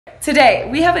today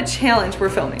we have a challenge we're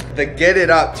filming. The Get It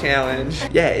Up challenge.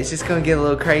 Yeah, it's just gonna get a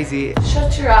little crazy.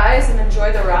 Shut your eyes and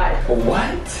enjoy the ride.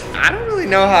 What? I don't really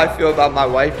know how I feel about my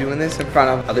wife doing this in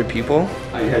front of other people.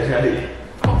 Are you guys ready?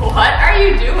 What are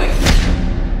you doing?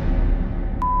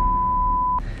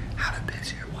 How to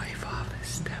piss your wife off is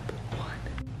step 1.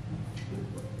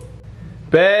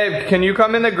 Babe, can you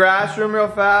come in the grass room real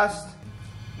fast?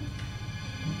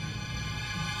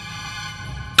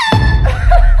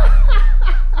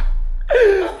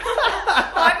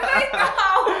 Why did I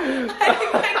know? I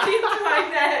think I keep doing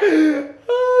that.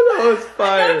 Oh, that was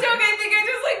fire. No joke, I think I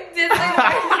just like did like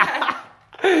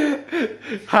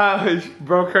that. How she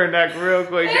broke her neck real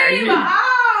quick. Babe,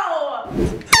 ow!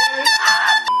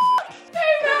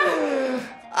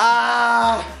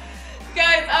 Ah!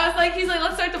 Guys, I was like, he's like,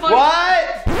 let's start the vlog.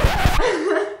 What?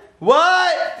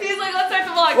 What? He's like, let's start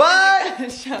the vlog.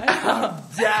 What? Shut up.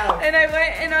 Down. And I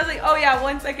went and I was like, oh yeah,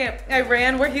 1 second. I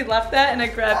ran where he left that and I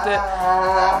grabbed it.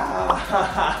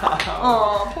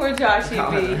 Oh, poor Joshy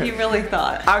B. He really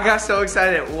thought. I got so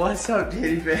excited. What's up,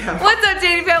 Jatie fam? What's up,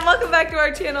 Jatie fam? Welcome back to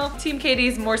our channel. Team Katie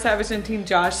is more savage than Team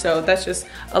Josh, so that's just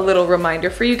a little reminder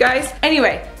for you guys.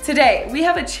 Anyway, today we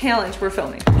have a challenge we're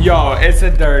filming. Yo, it's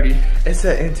it's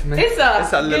an intimate, it's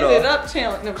a little Get It Up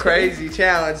challenge. No, crazy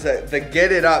challenge. The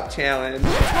Get It Up challenge.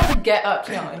 It's called the Get Up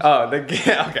challenge. Oh, the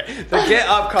Get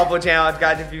Up couple challenge,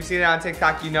 guys. If you've seen it on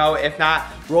TikTok, you know. If not,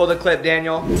 roll the clip,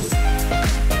 Daniel.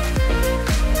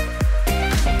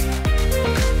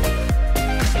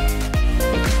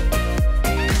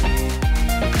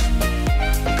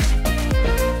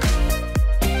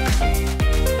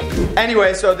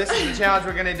 Anyway, so this is the challenge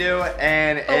we're gonna do,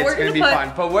 and it's gonna be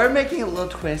fun. But we're making a little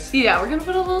twist. Yeah, we're gonna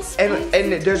put a little spice.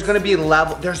 And there's gonna be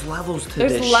levels to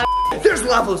this. There's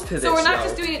levels to this. So we're not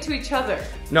just doing it to each other.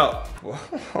 No.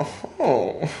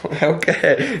 Oh,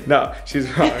 okay. No, she's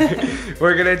wrong.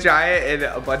 We're gonna try it in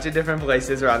a bunch of different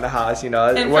places around the house, you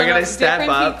know. We're gonna step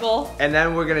up, and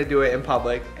then we're gonna do it in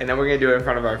public, and then we're gonna do it in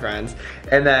front of our friends.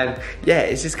 And then, yeah,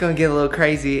 it's just gonna get a little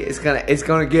crazy. It's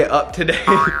gonna get up today.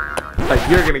 Like,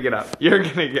 you're gonna get up. You're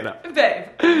gonna get up. Babe,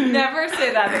 never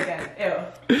say that again. Ew.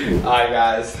 Alright,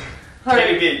 guys.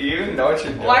 Katie, do you even know what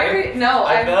you're doing? Why are we, no,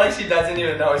 I feel like she doesn't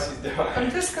even know what she's doing.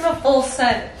 I'm just gonna full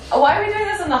send. Why are we doing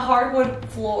this on the hardwood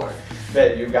floor?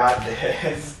 Babe, you got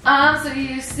this. I'm so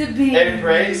used to being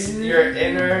Embrace your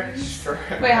inner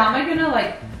strength. Wait, how am I gonna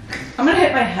I'm gonna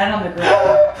hit my head on the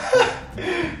ground.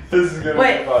 This is gonna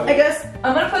be funny. I guess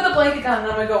I'm gonna put the blanket down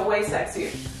and I'm gonna go way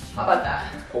sexier. How about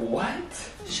that? What?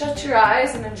 Shut your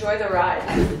eyes and enjoy the ride.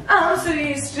 I'm so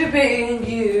used to being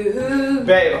you.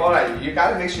 Babe, hold on. You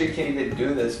gotta make sure you can even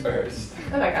do this first.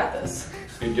 Oh, I got this.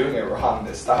 You're doing it wrong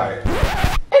to start.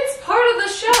 It's part of the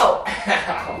show.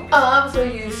 I'm so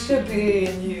used to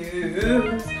being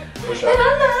you. Push And up.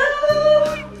 I know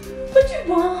what you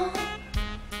want.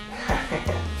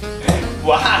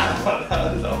 Wow,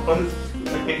 that was almost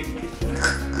like...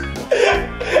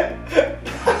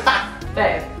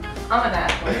 Babe, I'm an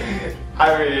athlete.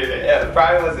 I mean, it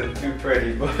probably wasn't too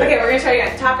pretty, but... Okay, we're gonna try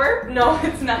again. Topper? No,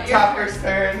 it's not your Topper's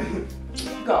turn.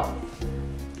 Go.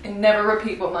 And never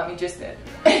repeat what mommy just did.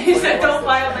 He said don't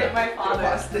violate my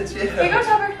father. Here you go,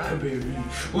 Topper. Hi, baby.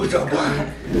 What's up,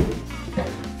 boy?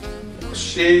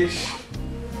 Sheesh.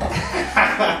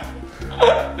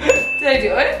 Did I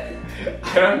do it?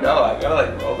 I don't know. I gotta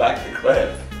like roll back the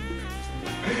clip.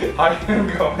 Are you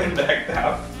going back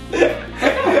down?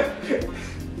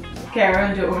 Okay, we're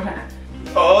gonna do it one more time.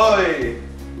 Oi!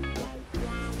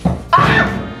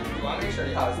 Ah! You want me to show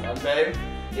you how it's done, babe?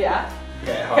 Yeah.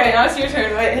 Okay, hold Okay, on. now it's your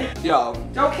turn. Wait. Yo,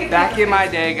 Don't kick back me. in my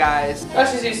day, guys, Oh,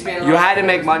 she's used to being you had to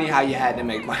make money how you had to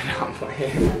make money. I'm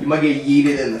playing. You might get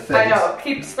yeeted in the face. I know.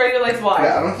 Keep spread your legs wide.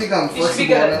 Yeah, I don't think I'm You should be flexible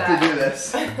good enough at to do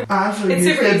this. I'm so It's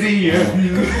used super to easy. be you.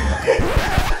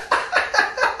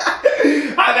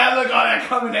 How'd that look all that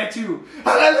coming at you?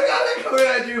 How'd that look all that coming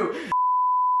at you?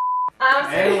 I'm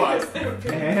And so one.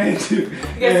 stupid. And two.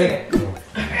 You guys sing it.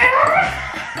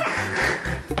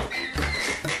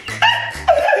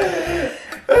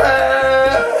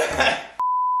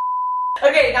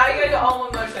 Okay, now you gotta do all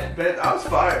one motion. Man, that was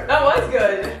fire. That was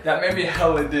good. That made me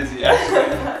hella dizzy, actually.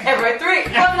 Everybody, 3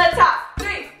 from the top.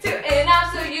 3, 2, and I'm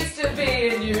so used to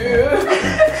being you.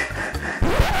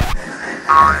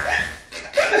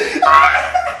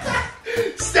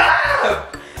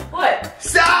 Stop! What?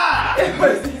 Stop! It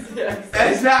was easy.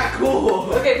 That's not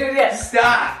cool. Okay, do it again.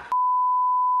 Stop!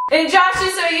 And Josh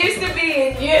is so used to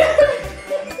being you.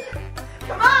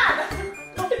 Come on!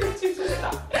 Why did you do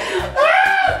that?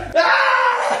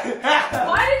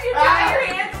 Why did you tie your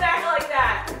hands back like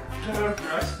that? I don't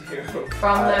trust you.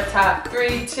 From the top.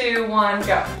 3, 2, 1,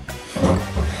 go.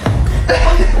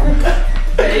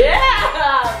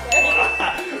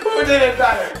 it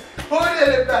better? Who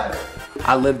did it better?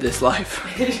 I live this life.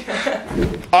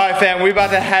 All right, fam, we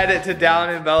about to head to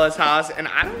Dallin and Bella's house, and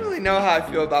I don't really know how I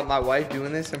feel about my wife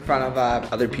doing this in front of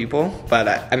other people, but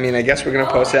I mean, I guess we're gonna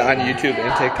post it on YouTube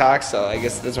and TikTok, so I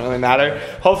guess it doesn't really matter.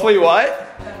 Hopefully what?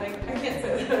 I can't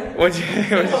say that.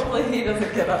 Hopefully he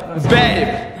doesn't get up.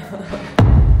 Babe!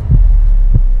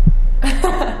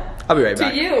 I'll be right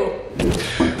back. To you.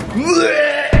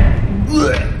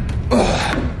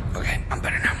 Okay, I'm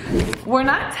better now. We're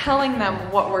not telling them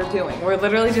what we're doing. We're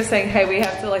literally just saying, hey, we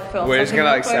have to like film. We're just gonna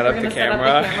like set up the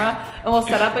camera. And we'll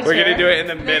set up a chair. We're gonna do it in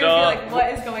the middle. Like,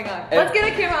 what is going on? Let's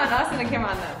get a camera on us and a camera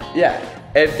on them. Yeah.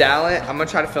 If Dallin, I'm gonna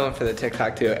try to film for the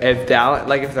TikTok too. If Dallin,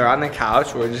 like if they're on the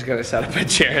couch, we're just gonna set up a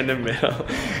chair in the middle.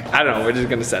 I don't know, we're just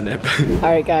gonna send it.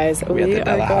 All right, guys, we are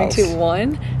going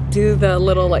to do the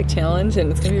little like challenge,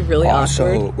 and it's gonna be really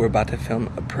awkward. Also, we're about to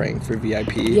film a prank for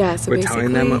VIP. Yeah, so we're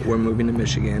telling them we're moving to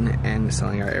Michigan and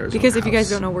selling our Arizona Because if you guys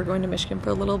house. don't know, we're going to Michigan for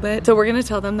a little bit. So we're gonna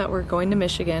tell them that we're going to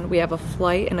Michigan. We have a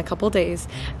flight in a couple days,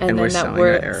 and then that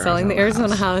we're selling the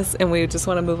Arizona house, and we just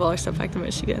want to move all our stuff back to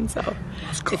Michigan. So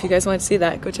if you guys want to see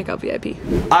that, go check out VIP.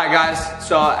 Alright guys,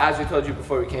 so as we told you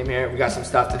before we came here, we got some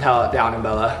stuff to tell Dallin and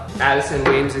Bella. Addison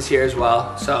Weems is here as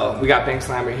well, so we got Bing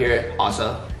Slammer here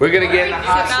also. We're gonna get in the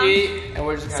hot seat, and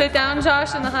we're just gonna sit down,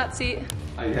 Josh, in the hot seat.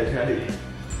 Are you guys ready?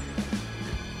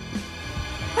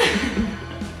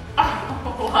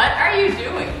 What are you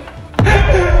doing?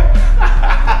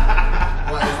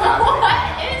 What is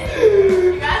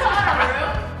You guys want a room?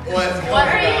 What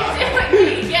are you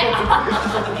doing? Get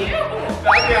off you!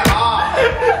 Get off!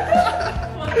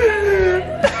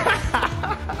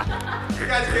 You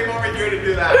guys came over here to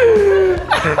do that.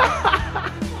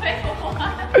 Wait,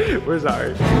 what? We're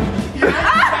sorry.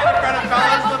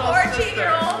 I'm a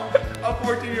 14-year-old. A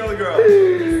 14-year-old girl.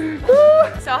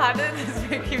 So how did this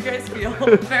make you guys feel?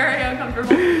 Very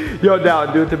uncomfortable. Yo,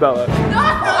 Dallin, do it to Bella.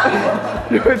 No!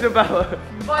 Do it to Bella.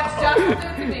 Watch Josh do it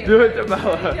to me. Do it to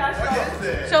Bella.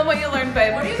 Show them what you learned,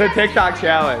 babe. It's a TikTok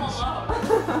challenge.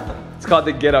 It's called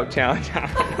the Get Up Challenge. I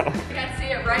don't know. You can't see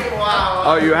it right. Wow.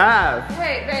 Oh, you have?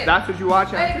 Wait, babe. That's what you watch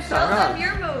on Babe, show TikTok, them huh?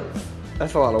 your moves.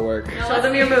 That's a lot of work. Show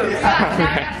them your moves. Yeah, now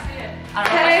I gotta see it.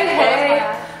 Hey, hey,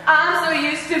 I'm so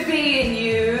used to being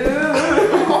you.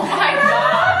 Oh my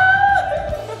god.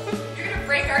 You're gonna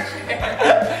break our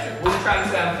chair. Were you trying to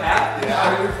sound fat?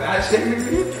 Yeah, you're fat shaming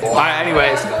me. Alright,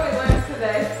 anyways. That's what we learned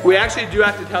today. We actually do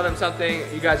have to tell them something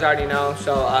you guys already know,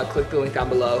 so click the link down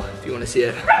below if you want to see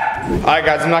it. Alright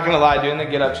guys, I'm not gonna lie, doing the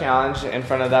Get Up Challenge in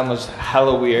front of them was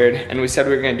hella weird, and we said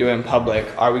we were gonna do it in public.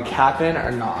 Are we capping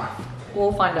or not?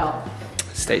 We'll find out.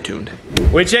 Stay tuned.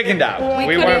 We chickened out.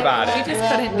 We weren't about it. We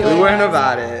just couldn't do it. We weren't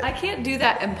about it. I can't do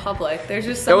that in public. There's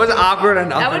just It was something- awkward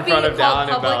enough that in would be front of called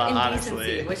Dallin and Bella, public honestly.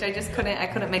 indecency, which I just couldn't. I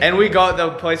couldn't make. And we go,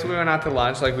 the place we went out to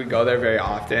lunch, like we go there very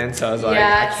often, so I was like,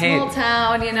 yeah, I can't. small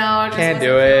town, you know. Just Can't wasn't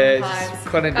do it. feeling Just vibes.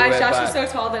 couldn't do Guys, it, Josh but- is so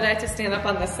tall that I had to stand up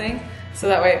on this thing, so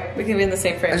that way we can be in the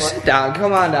same framework. Sit down,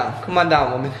 come on down. Come on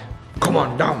down, woman. Come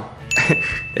on down.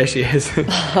 There she is.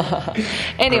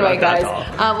 Anyway, That's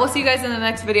guys, all. we'll see you guys in the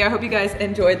next video. I hope you guys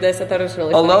enjoyed this. I thought it was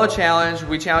really A funny. little challenge.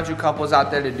 We challenge you couples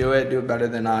out there to do it better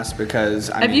than us because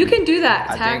I If mean, you can do that,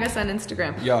 I tag think- us on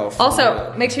Instagram. Yo, for also,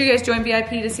 real. make sure you guys join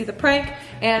VIP to see the prank,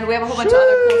 and we have a whole bunch of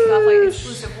other cool stuff like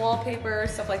exclusive wallpaper,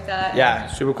 stuff like that. Yeah,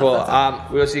 super cool. Lots of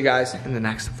stuff. We will see you guys in the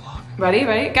next vlog.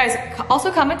 Ready? Guys,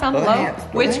 also comment down below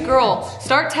which girl.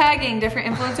 Start tagging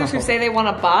different influencers who say they want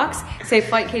a box. Say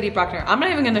fight Katie Bruckner. I'm not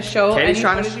even gonna show Katie's any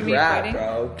trying to footage of me scrap, fighting.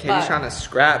 bro. Katie's but trying to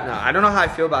scrap now. I don't know how I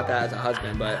feel about that as a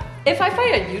husband, but if I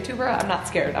fight a YouTuber, I'm not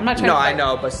scared. I'm not trying No, to fight. I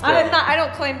know, but still. I'm not, I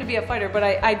don't claim to be a fighter, but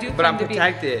I do claim I'm to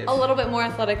protective. be a little bit more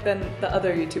athletic than the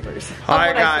other YouTubers. all right,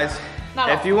 Of what I guys. see. Not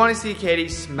If all. you want to see Katie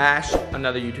smash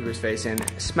another YouTuber's face in,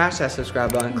 smash that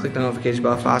subscribe button, click the notification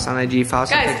bell, follow us on IG, follow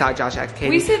us on Guys, TikTok, Josh X Katie.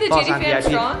 we say the follow us JD on fan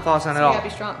VIP, strong. follow us on so it we all. gotta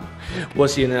be strong. We'll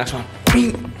see you in the next one.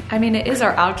 Bing, I mean, it is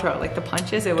our outro. Like the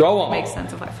punches, it Go would on. make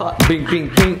sense if I fought. bing, bing,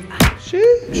 bing.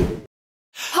 Sheesh.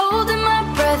 Holding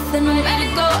my breath and I'm ready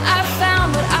to go. I